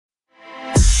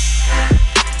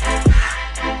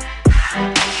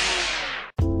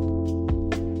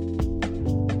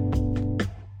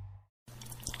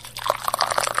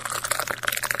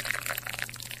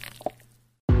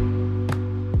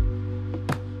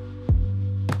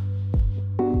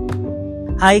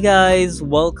Hi guys,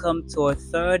 welcome to our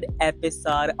third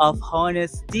episode of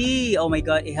Honesty. Oh my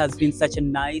god, it has been such a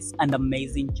nice and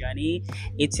amazing journey.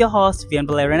 It's your host, Vian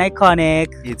Valerian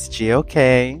Iconic, It's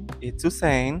GOK. It's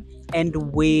Hussein. and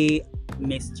we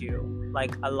missed you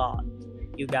like a lot.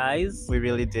 You guys? We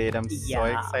really did. I'm so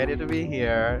Yeah. excited to be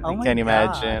here. Oh I my can't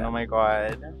imagine. God. Oh my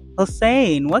god.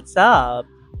 Hussein, what's up?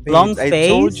 Babes, Long I face?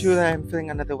 told you that I'm feeling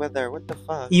under the weather. What the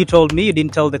fuck? You told me you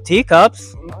didn't tell the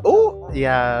teacups. Oh,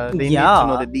 yeah. They need to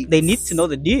know the deets. They need to know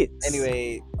the deets.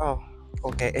 Anyway,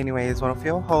 okay. Anyways, one of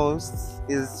your hosts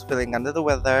is feeling under the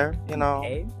weather.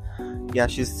 Okay. Yeah,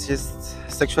 she's just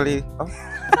sexually.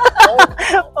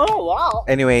 Oh wow.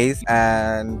 Anyways,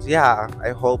 and yeah, I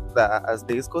hope that as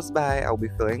days goes by, I'll be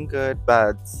feeling good.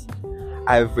 But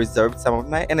I've reserved some of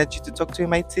my energy to talk to you in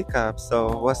my teacup.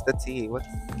 So what's the tea?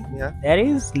 Yeah? That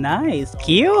is nice,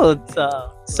 cute.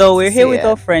 So we're here with Yeah.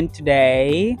 our friend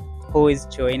today, who is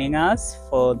joining us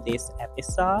for this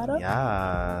episode.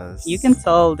 Yes. You can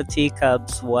tell the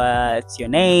teacups what's your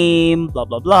name, blah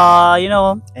blah blah.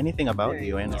 anything about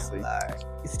you, honestly.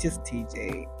 It's just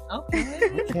TJ.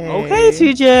 Okay,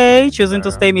 TJ, choosing to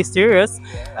stay mysterious.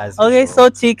 As Okay, usual. so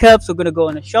teacups, we're gonna go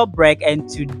on a short break, and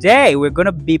today we're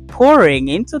gonna be pouring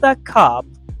into that cup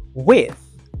with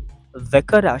the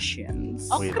Kardashians.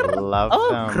 we love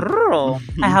Oh, them. girl,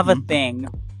 I have a thing.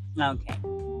 Okay.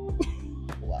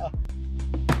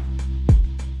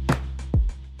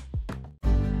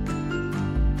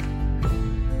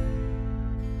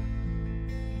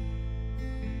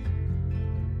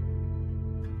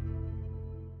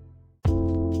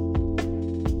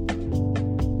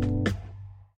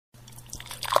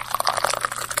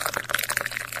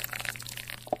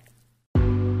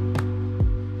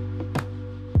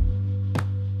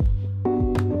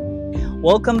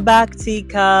 Welcome back,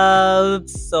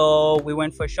 teacups. So we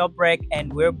went for a short break,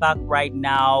 and we're back right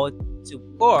now to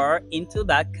pour into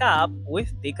that cup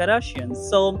with the Kardashians.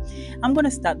 So I'm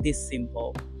gonna start this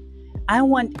simple. I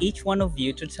want each one of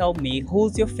you to tell me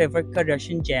who's your favorite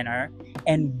Kardashian Jenner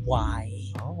and why.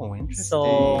 Oh, interesting.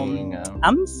 So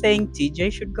I'm saying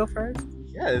TJ should go first.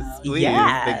 yes, please.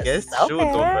 Yes, The guest should go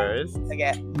okay. first.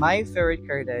 Okay, my favorite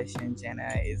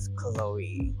Kardashian-Jenner is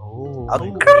Chloe. Oh,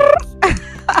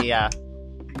 yeah.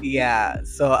 Yeah,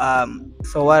 so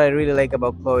what I really like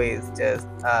about Chloe is just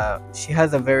she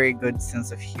has a very good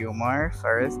sense of humor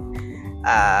first.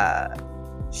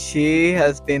 She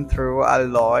has been through a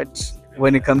lot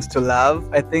when it comes to love.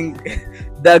 I think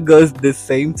that goes the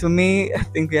same to me. I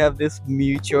think we have this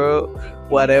mutual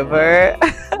whatever.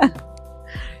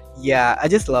 Yeah, I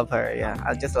just love her. Yeah,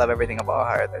 I just love everything about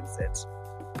her. That's it.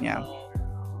 Yeah.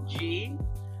 G.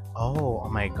 Oh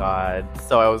my god.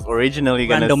 So I was originally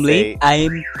gonna Randomly,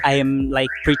 say I am like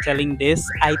pre-telling this.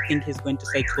 I think he's going to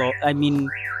say Chloe.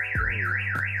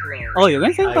 Oh, you're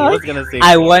gonna say I Chloe? was gonna say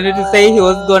I wanted to say he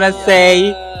was gonna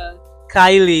say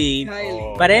Kylie.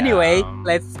 Oh, But anyway, yeah.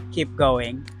 let's keep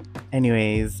going.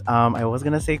 Anyways, I was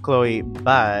gonna say Chloe,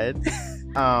 but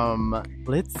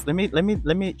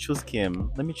let me choose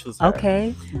Kim. Let me choose her.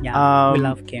 Okay. Yeah, we Um,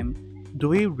 love Kim. Do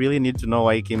we really need to know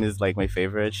why Kim is like my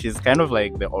favorite? She's kind of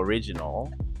like the original.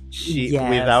 Yes.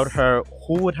 Without her,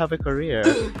 who would have a career?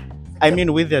 I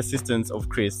mean, with the assistance of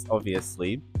Chris,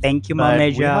 obviously. Thank you, But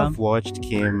we Mamaja. have watched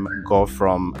Kim go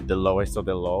from the lowest of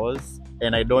the lows,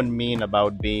 and I don't mean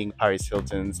about being Paris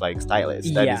Hilton's like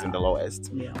stylist. That is Yeah. in the lowest,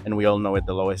 Yeah. and we all know what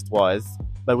the lowest was.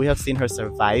 But we have seen her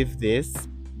survive this,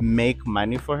 make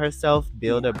money for herself,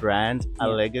 build a brand, a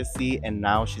Yeah. legacy, and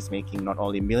now she's making not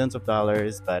only millions of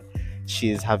dollars, but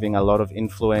she's having a lot of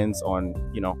influence on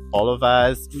all of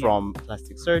us, Yeah. from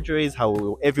plastic surgeries,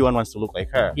 how everyone wants to look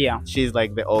like her. Yeah. She's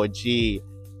like the OG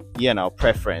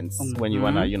preference when you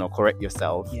want Mhm. to correct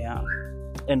yourself. Yeah.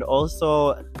 And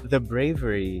also the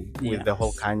bravery with the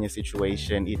whole Yes. Kanye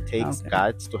situation. It takes Okay.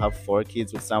 guts to have 4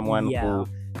 kids with someone Yeah. who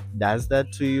does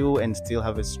that to you and still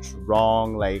have a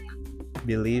strong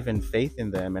belief and faith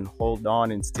in them and hold on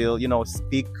and still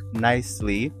speak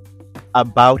nicely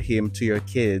about him to your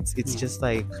kids. It's just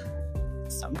like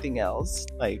something else.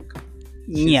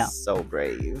 She's Yeah. so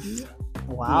brave.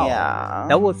 Wow. Yeah.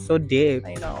 That was so deep.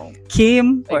 I know.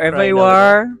 Kim, I wherever cried you a little.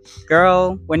 are,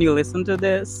 girl, when you listen to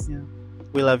this,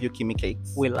 We love you, Kimmy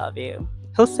Cakes. we love you.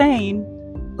 Hussein,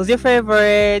 who's your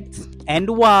favorite and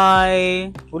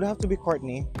why? Would have to be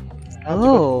Courtney.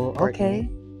 Oh, Courtney. okay.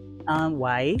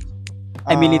 Why?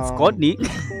 I mean, it's Courtney.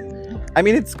 I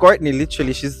mean, it's Courtney.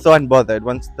 Literally, she's so unbothered.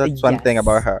 That's one thing Yes.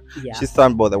 about her. Yeah. She's so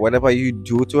unbothered. Whatever you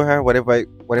do to her, whatever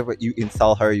you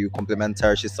insult her, you compliment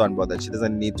her, she's so unbothered. She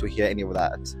doesn't need to hear any of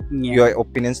that. Yeah. Your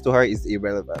opinions to her is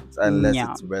irrelevant unless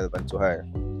Yeah. it's relevant to her.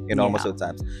 Yeah. Most of the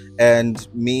times. And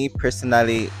me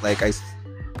personally,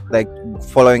 like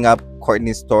following up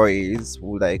Courtney's stories,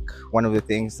 like one of the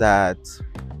things that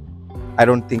I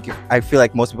don't think I feel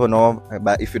like most people know,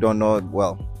 but if you don't know,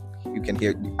 well, you can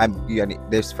hear.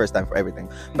 There's first time for everything,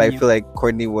 but I Yeah. feel like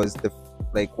Courtney was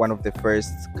like one of the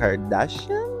first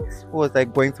Kardashians who was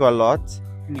like going through a lot,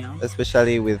 Yeah.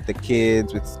 especially with the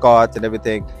kids, with Scott and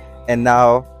everything. And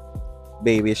now,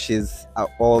 baby, she's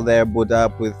all there, put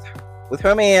up with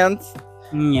her mans.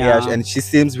 Yeah. And she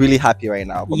seems really happy right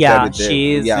now. compared Yeah, with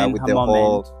she is in with her the moment.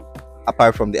 whole.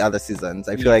 Apart from the other seasons,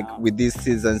 I feel Yeah. like with these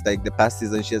seasons, like the past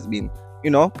season, she has been,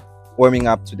 warming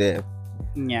up to the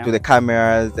Yeah.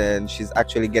 cameras, and she's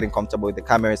actually getting comfortable with the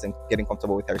cameras and getting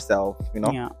comfortable with herself.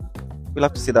 Yeah. We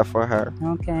love to see that for her.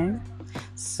 Okay.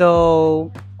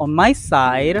 So on my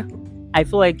side, I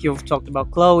feel like you've talked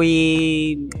about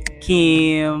Chloe,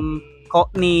 Kim,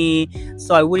 Courtney.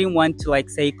 So I wouldn't want to like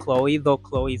say Chloe, though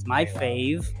Chloe is my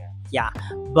fave. Yeah.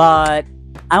 But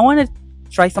I want to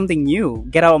try something new.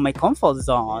 Get out of my comfort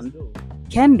zone.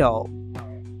 Kendall.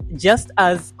 Just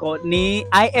as Courtney,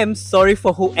 I am sorry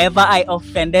for whoever I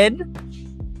offended.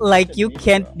 Like, you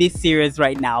can't be serious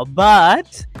right now.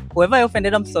 But whoever I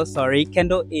offended, I'm so sorry.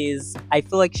 Kendall I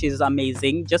feel like she's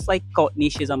amazing. Just like Courtney,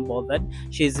 she's unbothered.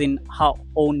 She's in her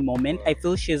own moment. I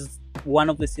feel she's one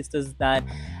of the sisters that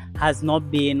has not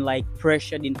been like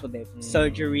pressured into the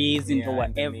surgeries, into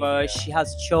whatever. She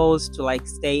has chose to like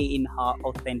stay in her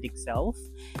authentic self.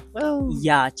 Well,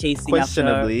 Yeah, chasing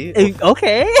questionably. after.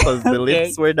 Okay. Because the Okay.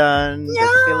 lips were done, Yeah.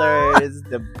 the fillers,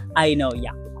 the I know,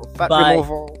 yeah. fat But-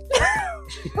 removal.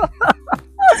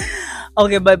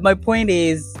 Okay, but my point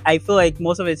is, I feel like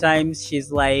most of the times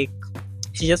she's like,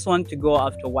 she just wants to go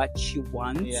after what she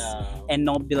wants and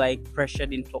not be like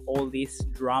pressured into all this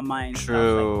drama and stuff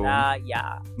True. like that.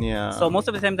 Yeah. Yeah. So most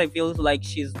of the times I feel like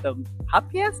she's the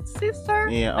happiest sister.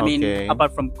 Yeah, I mean, okay.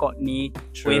 apart from Courtney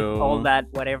with True. all that,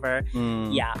 whatever.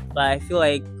 Mm. Yeah, but I feel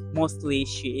like mostly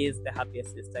she is the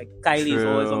happiest sister. Kylie is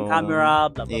always on True. camera,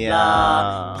 blah, blah, Yeah.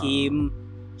 blah. Kim,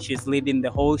 she's leading the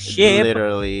whole ship.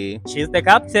 Literally. She's the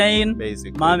captain.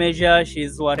 Basically. Manager,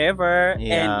 she's whatever. And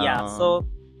yeah, Yeah. so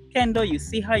Kendall, you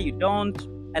see her, you don't.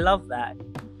 I love that.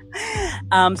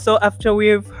 So after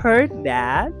we've heard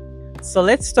that, so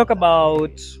let's talk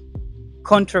about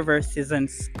controversies and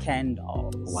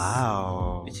scandals.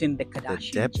 Wow. Between the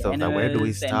Kardashian depth of that. Where do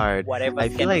we start? Whatever I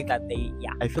feel scandals like- that they,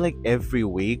 yeah. I feel like every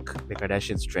week the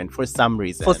Kardashians trend for some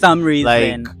reason. For some reason.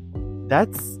 Like,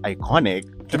 that's iconic.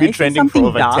 To Can be I say trending for something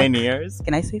over dark? 10 years.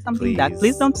 Can I say something dark? Please.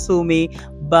 Please don't sue me.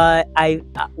 But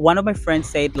one of my friends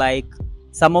said like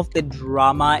some of the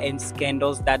drama and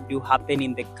scandals that do happen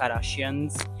in the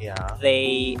Kardashians, Yeah.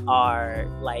 they are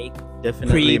like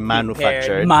Definitely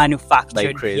manufactured. Manufactured.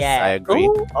 by Chris, Yeah. I agree.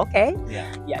 Ooh, okay.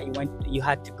 Yeah. Yeah, you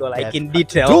had to go like Yes, in had to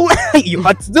detail. You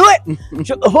had to do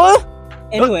it.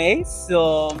 Anyway,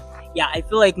 so yeah, I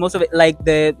feel like most of it, like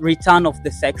the return of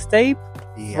the sex tape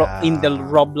in the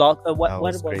Roblox. What That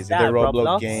was crazy. that? The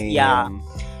Roblox game. Yeah,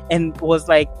 and was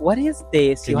like, what is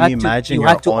this? Can you imagine you your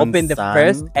had to own open the son?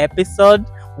 first episode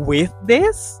with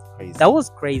this. Crazy. That was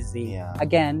crazy. Yeah.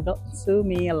 Again, don't sue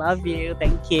me. I love you.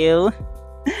 Thank you.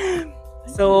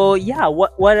 So yeah,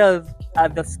 what are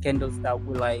other scandals that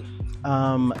were like?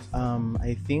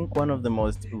 I think one of the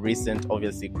most recent,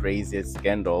 obviously craziest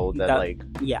scandal that That- like,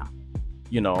 Yeah.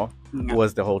 yeah.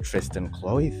 was the whole Tristan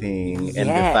Chloe thing, and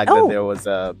the Yeah. fact Oh. that there was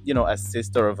a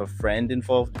sister of a friend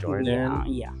involved, Jordan.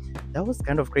 Yeah. That was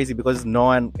kind of crazy because no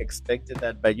one expected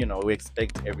that, but we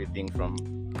expect everything from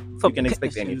you can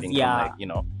expect anything Yeah.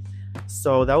 from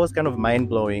so that was kind of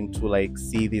mind-blowing to like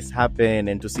see this happen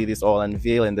and to see this all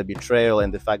unveil, and the betrayal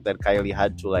and the fact that Kylie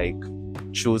had to like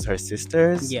choose her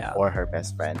sisters Yeah. or her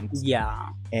best friend. Yeah.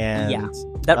 And Yeah.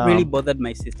 That really um, bothered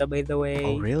my sister, by the way.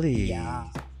 oh really? Yeah.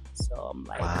 So I'm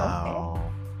like, Wow.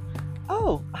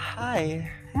 Oh, hi. okay.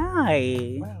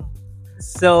 Hi. Wow.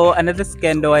 So another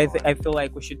scandal, I feel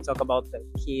like we should talk about the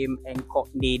Kim and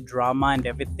Courtney drama and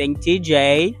everything.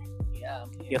 TJ,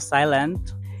 you're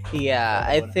silent. Yeah,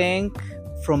 I think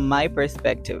from my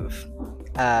perspective,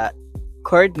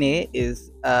 Courtney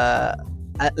is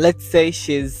let's say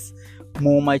she's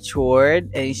more matured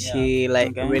and she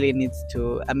Okay. really needs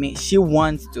to. I mean, she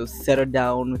wants to settle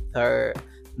down with her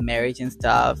marriage and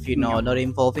stuff. Yeah. Not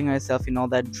involving herself in all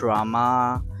that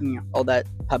drama, Yeah. all that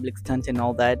public stunt and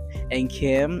all that. And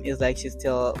Kim is like she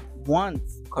still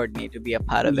wants Courtney to be a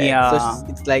part of it. Yeah. So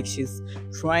it's like she's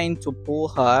trying to pull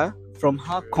her from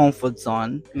her comfort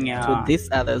zone Yeah. to this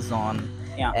other zone.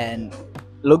 Yeah. And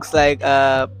looks like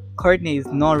Courtney is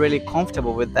not really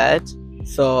comfortable with that.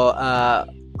 So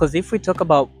because if we talk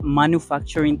about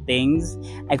manufacturing things,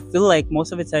 I feel like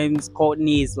most of the times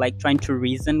Courtney is like trying to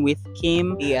reason with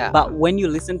Kim. Yeah. But when you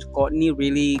listen to Courtney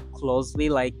really closely,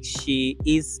 like she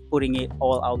is putting it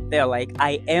all out there. Like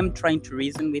I am trying to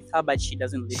reason with her, but she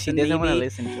doesn't listen. She doesn't want to maybe.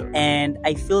 listen to it. And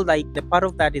I feel like the part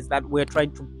of that is that we're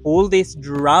trying to pull this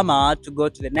drama to go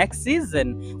to the next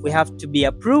season. We have to be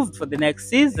approved for the next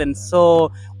season.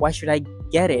 So why should I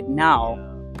get it now?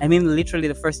 I mean, literally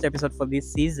the first episode for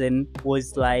this season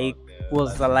was like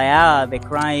the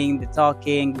crying, the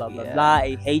talking, blah blah Yeah. blah.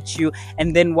 I hate you.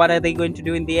 And then what are they going to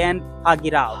do in the end? Hug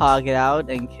it out. Hug it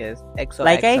out and kiss. XOXO.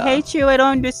 Like, I hate you, I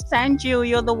don't understand you,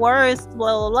 you're the worst,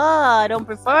 blah blah blah, I don't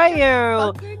prefer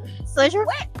you. Such a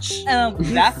witch.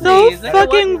 Exactly. So Is that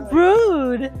fucking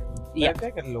rude. Yeah. I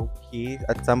feel like low key,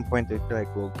 at some point, I feel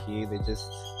like low key,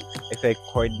 I feel like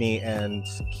Courtney and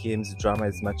Kim's drama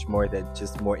is much more than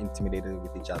just more intimidated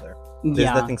with each other. There's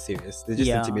Yeah. nothing serious. They're just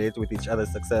Yeah. intimidated with each other's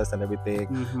success and everything.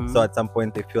 Mhm. So at some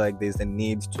point, they feel like there's a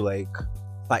need to like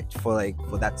fight for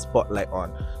that spotlight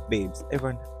on babes.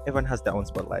 Everyone has their own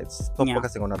spotlights. Stop Yeah.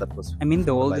 focusing on other person. I mean,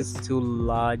 the world Spotlights. is too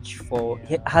large for.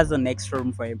 It has an extra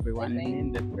room for everyone.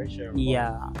 And the pressure of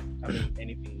Yeah. having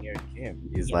anything near Kim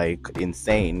is Yeah. like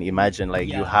insane. Imagine like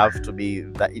you Yeah. have to be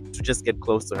that to just get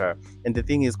close to her. And the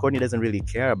thing is, Courtney doesn't really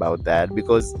care about that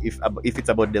because if it's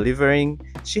about delivering,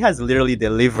 she has literally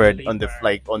delivered on the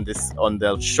on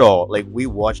the show. Like we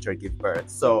watched her give birth,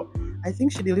 so I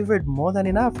think she delivered more than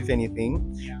enough, if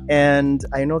anything. And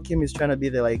I know Kim is trying to be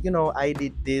there, like, I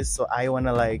did this, so I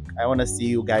wanna see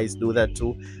you guys do that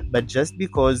too. But just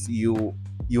because you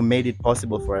made it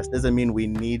possible for us doesn't mean we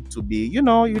need to be,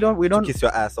 we don't Kiss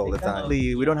your ass all the time.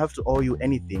 exactly. We don't have to owe you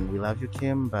anything. We love you,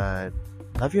 Kim, but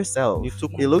love yourself. You too.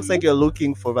 It looks like you're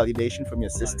looking for validation from your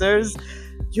sisters.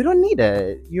 You don't need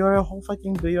it. You're a whole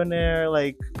fucking billionaire,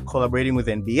 like collaborating with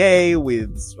NBA, with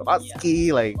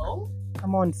Swarovski. Like,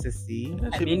 come on, sissy.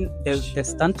 I mean, the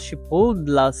stunt she pulled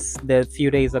the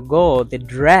few days ago, the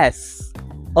dress.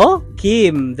 Oh,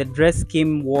 Kim, the dress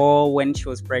Kim wore when she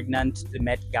was pregnant to the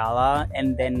Met Gala,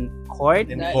 and then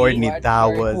Courtney. And Courtney, that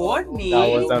was Courtney.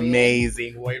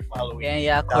 amazing. Wait, following.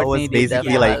 Yeah, That was Courtney did that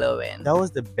basically for like- Halloween. That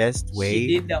was the best She way.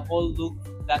 did the whole look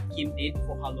that Kim did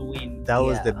for Halloween. That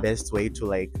was the Yeah. best way to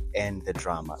like end the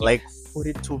drama. Like, put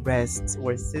it to rest.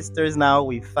 We're sisters now.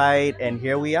 We fight, and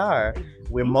here we are.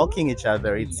 We're mocking each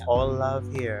other. It's Yeah. all love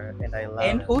here, and I love.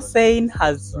 And it. Hussein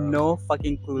has no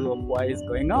fucking clue of what is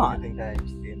going The only on. thing that I've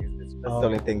seen is this. That's Oh. the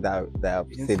only thing that I've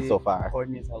You didn't seen see so far.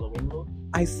 Courtney's Halloween look.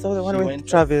 I saw the one She with went as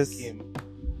Travis. Kim.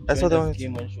 I She saw went the as one.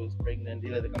 Kim when she was pregnant. They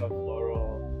had the kind of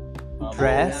floral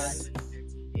Dress.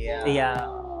 Yeah. Yeah.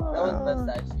 That was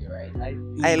Versace, right?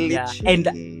 I Yeah. literally.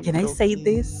 And can I say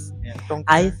this? Don't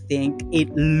I think it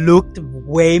looked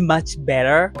way much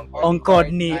better on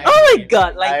Courtney. I Oh my agree.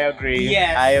 god! I Like agree.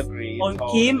 yes. I agree. on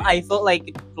totally. Kim, I felt like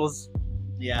it was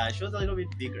Yeah, she was a little bit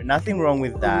bigger. Nothing wrong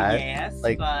with that. yes,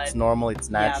 Like, but it's normal. It's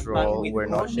yeah, natural. but with We're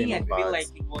not Courtney, shaming I feel butts. like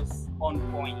it was on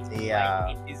point. Yeah.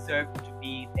 Like, it deserved to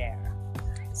be there.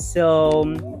 So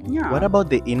yeah. What about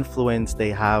the influence they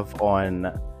have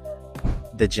on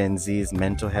the Gen Z's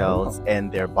mental health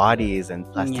and their bodies and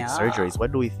plastic Yeah. surgeries?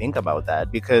 What do we think about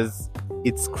that? Because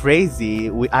it's crazy.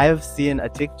 I have seen a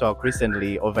TikTok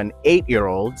recently of an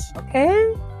 8-year-old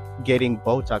Okay. getting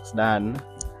Botox done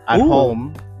at Ooh.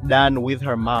 home, done with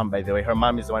her mom, by the way. Her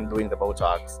mom is the one doing the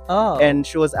Botox. Oh. And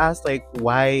she was asked, like,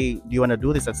 why do you want to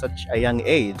do this at such a young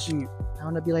age? Mm. I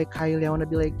want to be like Kylie. I want to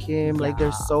be like Kim. Like, they're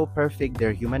Yeah. so perfect.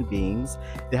 They're human beings.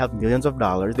 They have millions of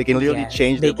dollars. They can literally Yes,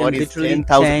 change they their can bodies literally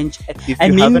 10,000. change. If I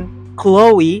you mean, haven't,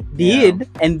 Chloe did,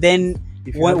 and then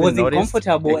if you was haven't noticed,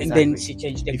 uncomfortable, and then exactly. she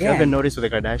changed If again. you haven't noticed with the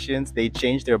Kardashians, they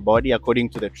change their body according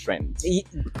to the trend. Y-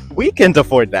 We can't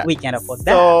afford that. We can't afford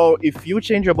that. So if you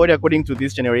change your body according to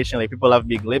this generation, like people have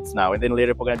big lips now, and then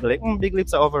later people are gonna be like, big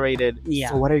lips are overrated. Yeah.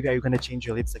 So what are you gonna change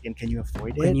your lips again? Can you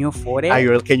afford it? Can you afford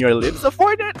it? Can your lips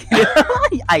afford it?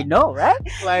 I know, right?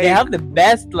 Like, They have the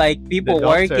best like people the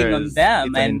working on doctors, them,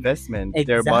 it's an and investment.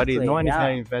 Their body, Exactly, no one is yeah.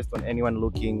 gonna invest on anyone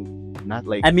looking not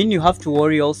like I mean, you have to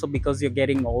worry also because you're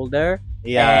getting older.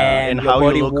 and your how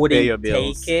body you look, wouldn't pay your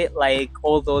bills. take it. Like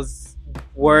all those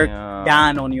work Yeah.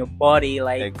 done on your body,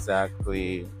 like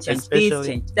Exactly. change this,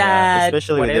 change that,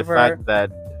 especially whatever. with the fact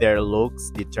that their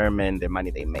looks determine the money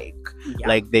they make. yeah,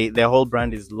 Like their whole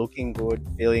brand is looking good,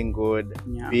 feeling good,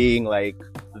 yeah. being like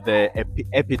the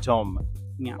epitome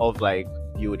Yeah. of like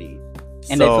beauty.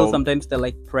 And I feel So, sometimes they're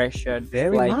like pressured.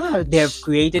 very like much. they've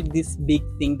created this big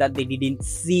thing that they didn't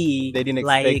see. They didn't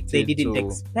like expect they it didn't to,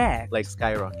 expect. like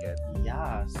skyrocket.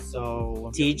 Yeah. So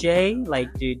TJ,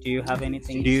 like do you have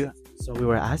anything? so we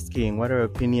were asking what are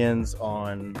opinions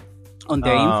on on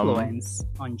their Um, influence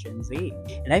on Gen Z.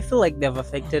 And I feel like they've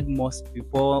affected most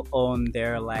people on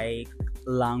their like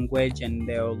language and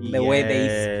the way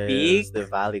they speak. Yes, the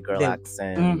Valley Girl The-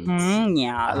 accent.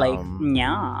 Yeah, like Um,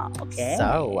 yeah, okay.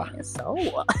 so.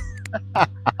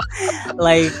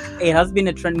 Like it has been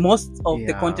a trend. Most of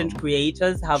the Yeah. content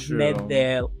creators have True. made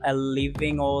their a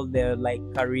living, all their like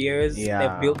careers. Yeah.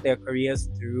 They've built their careers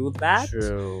through that.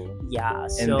 True. Yeah,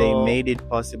 so And they made it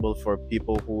possible for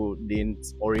people who didn't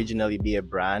originally be a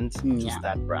brand to Yeah.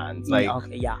 start brands. Like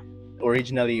okay, yeah,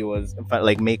 originally it was, in fact,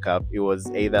 like makeup. It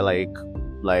was either like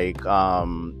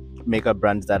makeup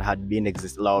brands that had been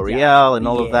L'Oreal and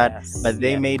all of that. Yes, But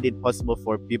they yes. made it possible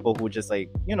for people who just like,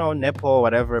 nepo or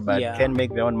whatever, but Yeah. can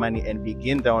make their own money and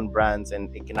begin their own brands,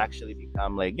 and it can actually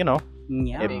become like, Yeah,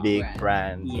 a Big big brand.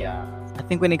 brand. yeah, I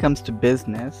think when it comes to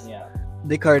business, Yeah.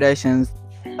 the Kardashians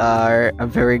are a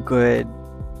very good.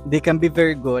 They can be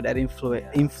very good at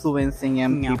influencing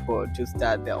young Yeah. people to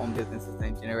start their own businesses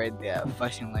and generate their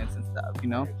fashion lines and stuff.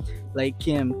 Like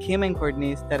Kim and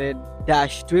Courtney started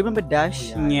Dash. Do you remember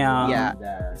Dash? Yeah.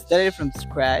 Yeah. Started from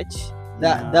scratch.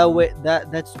 Yeah.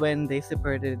 That's when they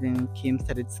separated and Kim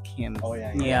started Skims. Oh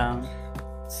yeah. yeah.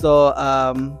 So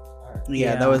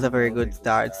Yeah. that was a very good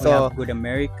start. We have So Good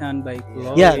American by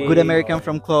Chloe. yeah, Good American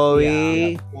from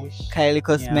Chloe, Yeah. Kylie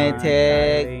Cosmetics,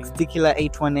 Kylie. Stickler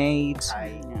 818.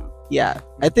 Yeah. Yeah,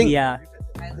 I think Yeah.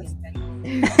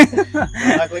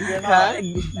 Huh?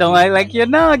 Don't I like you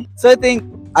not? so. I think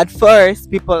at first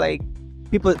people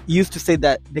used to say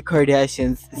that the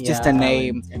Kardashians is just a Yeah.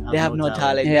 name. They have no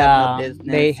talent. They Yeah, have no business.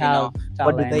 they have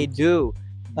What do they talent. do?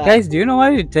 But- Guys, do you know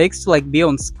what it takes to like be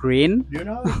on screen? Do you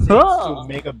know how it takes to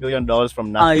make $1 billion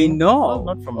from nothing? I know. Well,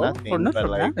 not from nothing, Not but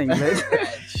from like, nothing.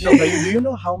 No, but do you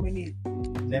know how many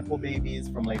nepo babies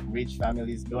from like rich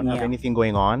families don't have Yeah. anything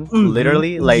going on? Mhm.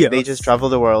 Literally, like they Yes. just travel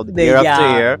the world They- year after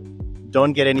yeah. year,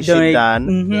 don't get any Don't- shit done.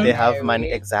 Mhm. They have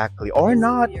money exactly, or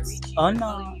not. Oh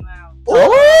no.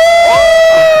 Oh!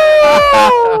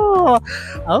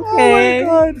 Okay. Oh my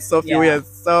God, Sophie, we Yeah. are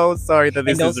so sorry that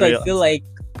this And is also, real. I feel like,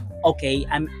 okay,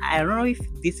 I don't know if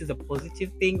this is a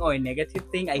positive thing or a negative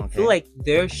thing. I feel Okay. like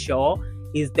their show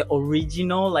is the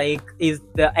original, like,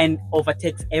 and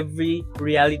overtakes every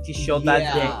reality show that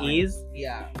Yeah. there is.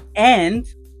 Yeah. And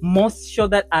most shows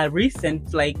that are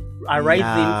recent, like, are rising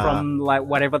Yeah. from, like,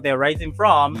 whatever they're rising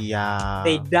from. Yeah.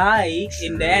 They die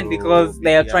in the end True. because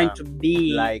they are Yeah. trying to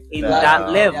be Like in that. that Yeah,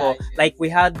 level. yeah. Like we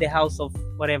had the house of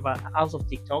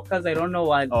TikTokers. I don't know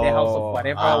what the house of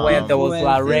whatever, where there was Influencers.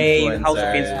 Larray, house of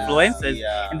Influencers. influencers,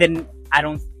 Yeah. and then I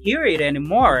don't hear it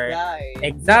anymore. Right.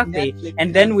 Exactly. Netflix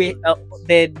And then we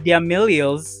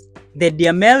the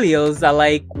D'Amelios are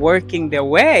like working their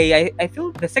way. I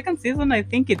feel the second season, I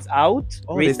think it's out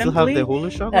Oh, they recently. still have the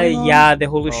Hulu show going on? Yeah, the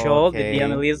Hulu Oh, show, okay. the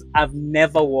D'Amelios. I've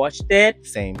never watched it.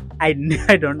 Same. I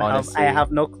don't have. Honestly. I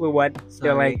have no clue what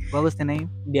they're like. What was the name?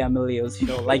 D'Amelios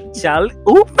show, like Charlie.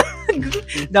 Oop,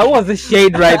 that was a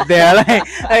shade right there.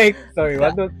 Like sorry,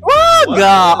 what was? Oh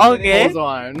God. Okay.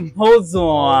 Hold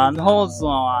on. Hold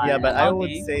on. Yeah, but I would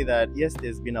Okay. say that yes,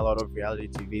 there's been a lot of reality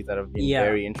TV that have been Yeah.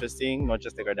 very interesting, not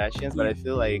just the Kardashians, but I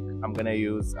feel like I'm gonna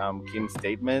use Kim's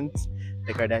statement.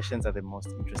 The Kardashians are the most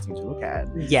interesting to look at.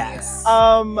 Yes.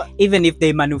 Even Even if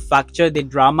they manufacture the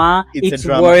drama, It's a it's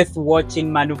drama. worth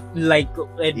watching. Like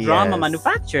a drama Yes.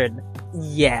 manufactured.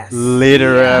 Yes.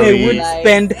 literally, They would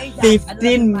spend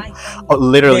 15. oh,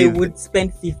 literally, They would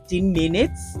spend 15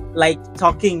 minutes like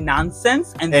talking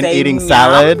nonsense and And saying, eating "Yeah,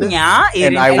 salad." yeah,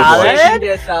 eating I would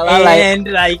watch. salad, and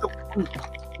like,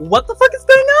 what the fuck is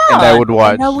going on? and I would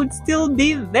watch. And I would still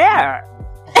be there.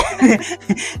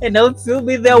 And I would still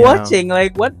be there Yeah. watching.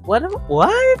 Like, what?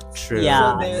 True.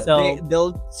 Yeah. So-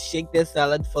 they'll shake their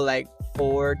salad for like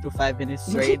 4 to 5 minutes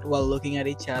straight while looking at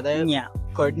each other. Yeah.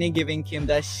 Courtney giving Kim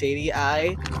that shady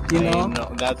eye. I You know,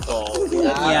 know, that's all.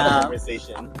 Yeah.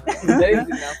 Conversation. that is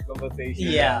enough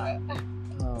conversation. Yeah.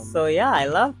 So yeah, I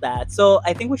love that. So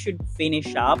I think we should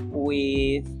finish up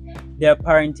with their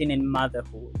parenting and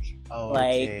motherhood.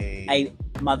 Okay.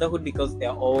 Motherhood because they're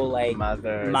all like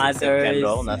mothers. mothers, except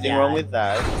Kendall. Nothing yeah. wrong with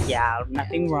that. yeah,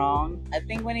 nothing wrong. I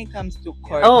think when it comes to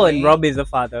Courtney, Oh, and Rob is a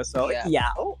father, so Yeah. yeah.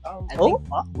 I Oh,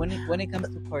 think when it comes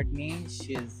to Courtney,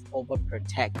 she's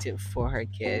overprotective for her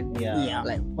kids. Yeah.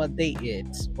 Like what they eat,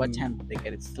 what Mm. time they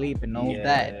get to sleep, and all Yeah,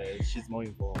 that. She's more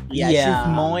involved. Yeah, Yeah,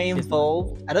 she's more she's more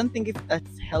involved. I don't think if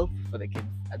that's healthy for the kids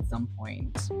at some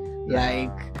point. Like,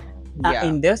 yeah,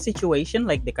 in their situation,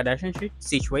 like the Kardashian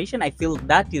situation, I feel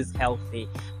that is healthy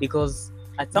because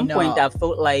at some No. point I've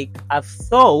thought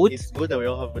It's good that we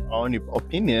all have our own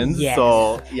opinions. Yes.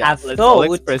 So yeah, I've let's all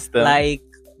thought, express them. like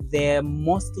they're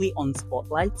mostly on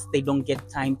spotlights. They don't get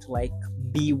time to like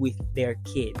be with their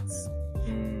kids.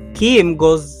 Mm. Kim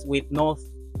goes with North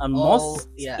on All- most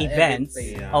yeah, events.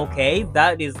 everything. Yeah. Okay,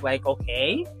 that is like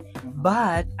okay.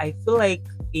 But I feel like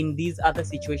in these other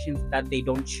situations that they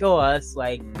don't show us,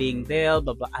 like being there,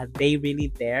 blah blah, are they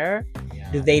really there? Yeah.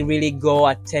 Do they really go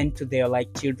attend to their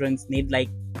like children's need? Like,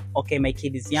 okay, my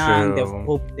kid is young, they've True.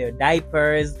 pooped their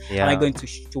diapers. Yeah. Am I going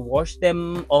to wash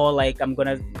them, or like I'm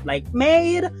gonna like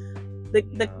maid?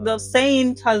 The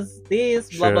saint has this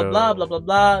blah blah True. blah blah blah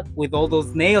blah with all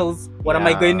those nails. What am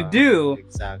I going to Yeah, do?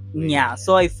 Exactly. Yeah,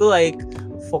 so I feel like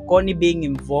for Connie being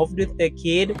involved with their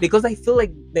kid, because I feel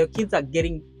like their kids are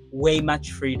getting way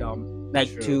much freedom, like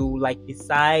True. to like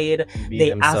decide. Be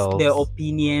They ask themselves. their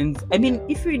opinions. I mean,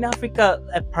 Yeah. if you're in Africa,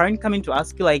 a parent coming to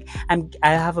ask you like, I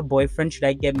have a boyfriend, should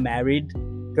I get married?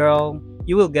 Girl,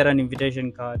 you will get an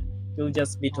invitation card. You'll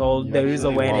just be told You there is a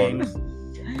actually wedding. won't.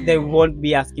 They won't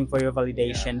be asking for your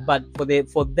validation. But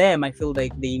for them, I feel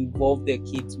like they involve their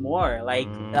kids more. Like,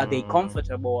 are they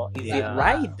comfortable? Is Yeah. it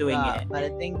right doing it? But I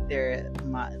think they're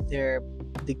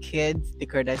the kids, the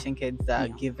Kardashian kids, are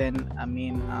Yeah. given. I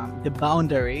mean, the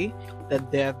boundary that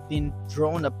they have been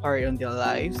drawn apart in their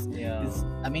lives Yeah. is.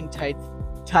 I mean,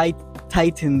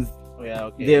 tightens Yeah.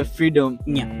 Okay. their freedom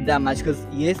Yeah. that much. Because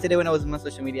yesterday when I was on my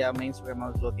social media, on my Instagram, I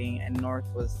was looking, and North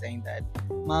was saying that,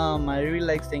 Mom, I really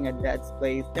like staying at Dad's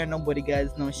place. There are no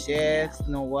bodyguards, no chefs,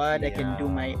 no what. I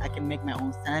can make my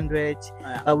own sandwich.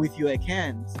 Yeah. But with you, I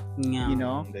can't. Yeah. You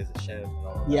know. There's a chef. and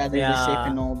all Yeah, that. there's a chef Yeah.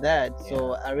 and all that.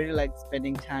 So I really like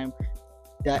spending time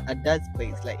at Dad's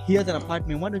place. Like, he has an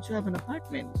apartment. Why don't you have an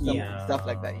apartment? Yeah. Stuff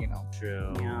like that. You know.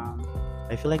 True. Yeah.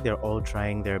 I feel like they're all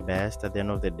trying their best at the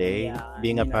end of the day. Yeah,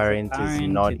 Being you a know, as a parent is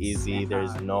parent, not it's easy.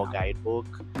 There's hard, no yeah. guidebook.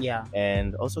 Yeah.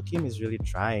 And also Kim is really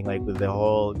trying, like with the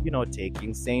whole,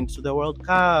 taking Saint to the World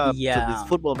Cup, to Yeah. these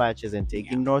football matches, and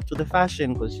taking Yeah. North to the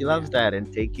fashion because she loves that,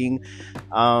 and taking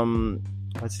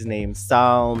what's his name,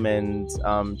 Salm and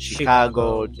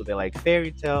Chicago to the like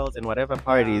fairy tales and whatever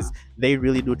parties. They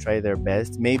really do try their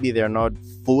best. Maybe they're not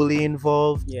fully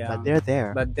involved, Yeah. but they're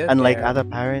there. But they're Unlike there. other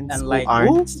parents And who like,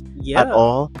 aren't yeah. at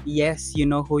all. Yes, you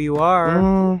know who you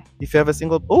are. If you have a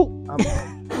single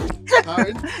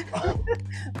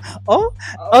Oh,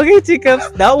 okay, teacups.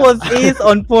 That was it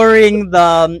on pouring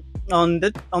the on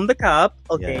the cup.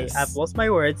 Okay, Yes. I've lost my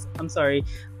words. I'm sorry,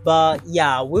 but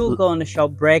yeah, we'll go on a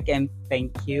short break and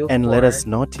thank you. and let for- us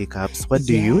know, teacups, what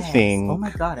do you Yes. think? Oh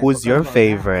my god, I Who's forgot your about that.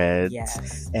 favorite? Yes,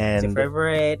 who's And your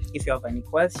favorite. If you have any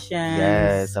questions,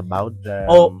 yes, about them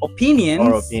or opinions,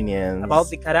 or opinions about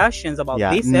the Kardashians, about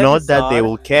yeah, this not that they episode.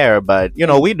 will care, but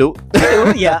we do.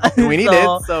 Yeah, We need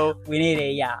So, it, so we need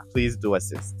it. Yeah. please do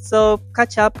assist. So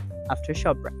catch up after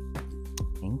short break.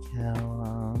 Thank you.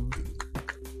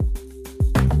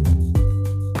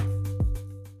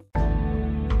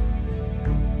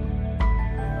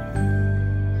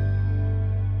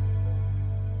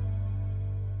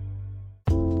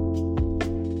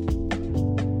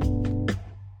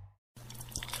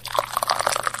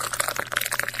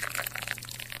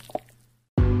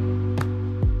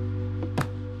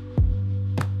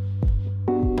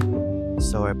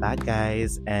 So we're back,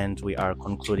 guys, and we are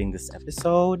concluding this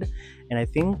episode. And I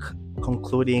think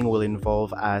concluding will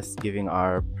involve us giving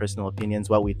our personal opinions,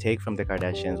 what we take from the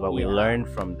Kardashians, what we Yeah. learn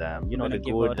from them, We're the gonna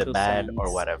give our good, the 2 bad, or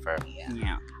cents. whatever.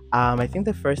 Yeah. I think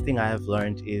the first thing I have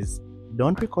learned is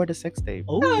don't record a sex tape.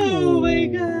 Oh my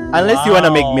god. Unless you want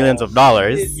to make millions of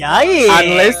dollars. Yeah.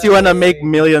 Unless you want to make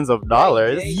millions of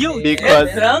dollars. You Because-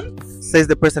 Says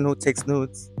the person who takes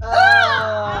nudes.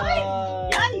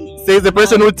 Says the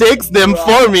person who takes them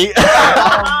for me.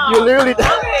 You literally.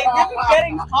 Okay, this is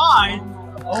getting hard.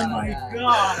 Oh my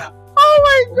god. Oh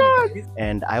my god!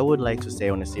 And I would like to say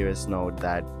on a serious note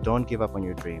that don't give up on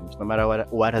your dreams. No matter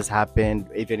what has happened,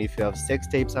 even if you have sex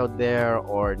tapes out there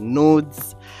or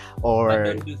nudes But or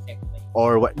don't do sex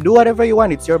play. do whatever you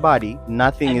want. It's your body.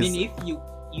 Nothing I is. mean, if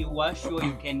you are sure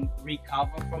you can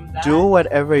recover from that, Do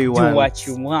whatever you do want. what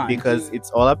you want. Because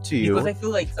it's all up to you. Because I feel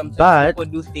like sometimes But- people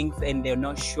do things and they're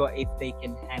not sure if they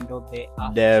can handle the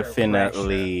after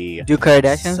Definitely. Do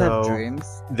Kardashians have So- dreams?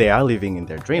 They are living in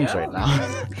their dreams Yeah. right now.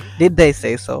 Did they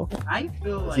say so? pressure. I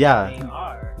feel like Yeah. they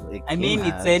are. Like, I mean, Kim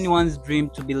it's has- anyone's dream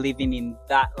to be living in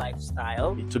that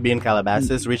lifestyle. to be in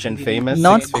Calabasas, rich and famous.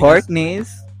 Not six figures.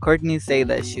 Courtney's. Courtney say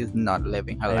that she's not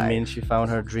living her I life. mean, she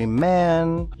found her dream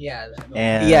man. yeah.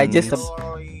 And Yeah, just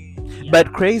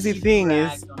But crazy thing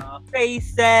is-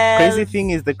 faces. crazy thing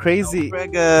is the crazy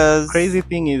Preggers. crazy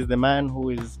thing is the man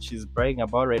who she's bragging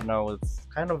about right now was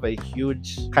kind of a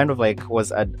huge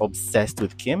was obsessed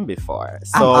with Kim before.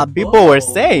 So I'm people were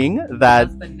saying that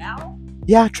Husband now?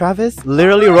 Yeah, Travis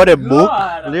literally wrote a book.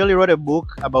 God. Literally wrote a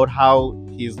book about how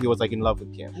he was like in love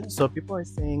with Kim. So people are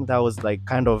saying that was like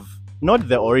kind of not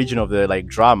the origin of the like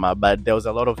drama, but there was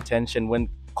a lot of tension when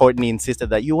Courtney insisted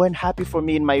that you weren't happy for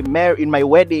me in my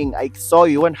wedding. I saw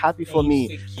you weren't happy for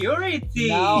me. Insecurity.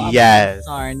 Now I'm Yes.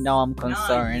 concerned. Now I'm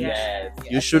concerned. yes.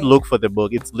 You should look for the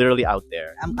book. It's literally out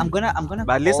there. I'm gonna. But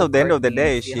at least call at the end of the Courtney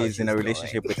day, and see how she's in a doing.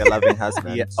 relationship with a loving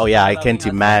husband. Yeah. Oh yeah, I Loving can't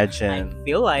husband. imagine. I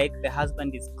feel like the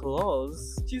husband is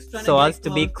close, She's trying so get as to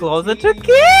be close closer to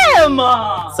Kim. Kim.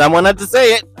 Someone had to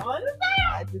say it.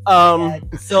 So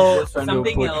Just trying to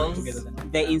something put else, together the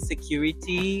the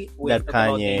insecurity. We That talk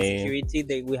about the Kanye-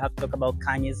 insecurity. We have to talk about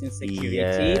Kanye's insecurity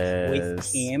with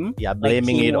Yes. Kim. Yeah, Like,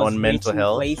 blaming Kim it was on mental reaching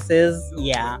health. places.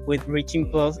 Yeah, with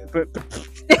reaching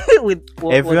with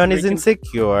Everyone is reaching-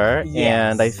 insecure,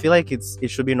 Yes. and I feel like it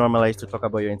should be normalized to talk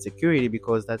about your insecurity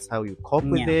because that's how you cope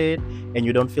with it, and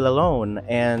you don't feel alone.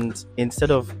 And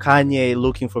instead of Kanye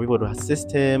looking for people to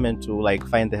assist him and to like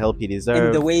find the help he deserves,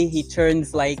 And the way he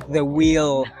turns like the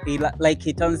wheel,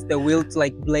 he turns the wheel to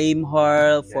like blame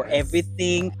her for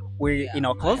everything. We're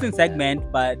closing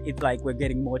segment, but it's like we're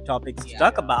getting more topics to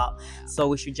talk about, so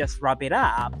we should just wrap it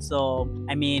up. So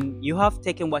I mean, you have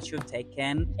taken what you've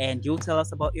taken, and you'll tell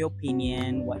us about your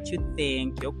opinion, what you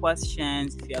think, your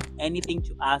questions. If you have anything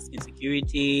to ask,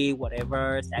 insecurity,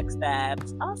 whatever, sex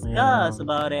steps, ask Yeah. us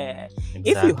about it.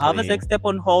 If you have a Exactly. sex step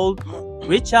on hold,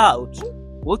 reach out.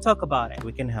 We'll talk about it.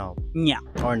 we can help Yeah,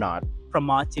 or not.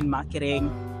 promoting,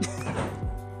 marketing.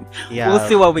 Yeah. We'll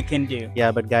see what we can do.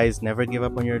 Yeah, but guys, never give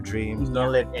up on your dreams. Yeah.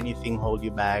 Don't let anything hold you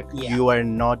back. Yeah. You are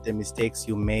not the mistakes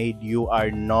you made. You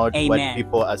are not Amen. what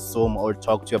people assume or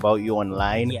talk to you about you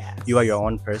online. Yes. You are your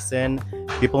own person.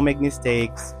 People make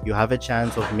mistakes. You have a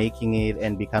chance of making it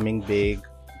and becoming big.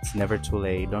 It's never too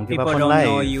late. Don't give People up on don't life.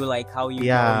 know you like how you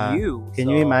Yeah. know you. Can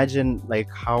so- you imagine like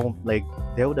how like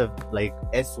they would have like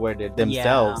S-worded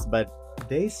themselves, but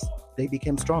they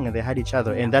became strong and they had each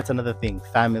other. And that's another thing.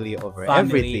 Family over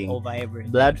Family everything. over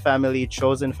everything. Blood family,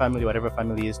 chosen family, whatever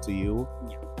family is to you.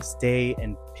 Yeah. Stay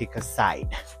and pick a side.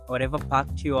 Whatever pack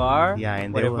you are, Yeah,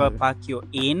 and they whatever will- pack you're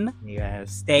in,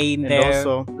 Yes. stay in And there.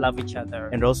 also- love each other.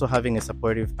 And also having a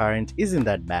supportive parent isn't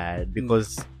that bad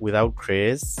because without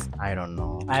Chris, I don't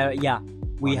know.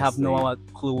 We have no Honestly.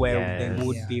 clue where Yes. they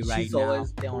would be right She's now.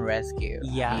 always there on rescue.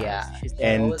 Yeah, she's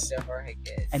there. And- always there for her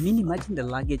kids. I mean, imagine the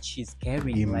luggage she's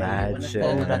carrying. Imagine. Like,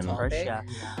 oh, that's Imagine. pressure.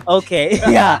 Okay,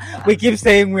 yeah. We keep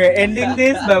saying we're ending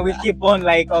this, but we keep on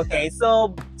like, okay.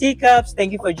 So, Teacups,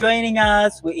 thank you for joining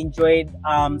us. We enjoyed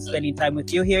spending time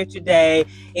with you here today.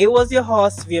 It was your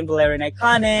host, Vivian Valerian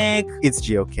Iconic, It's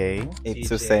GOK. It's TJ.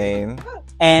 Hussein.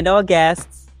 and our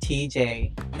guests.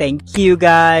 TJ. Thank you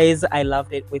guys. I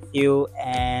loved it with you.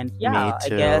 And yeah, Me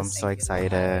too. I I'm guess so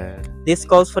excited. this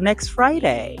goes for next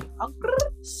Friday.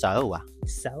 So.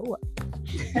 So,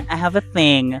 I have a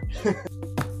thing.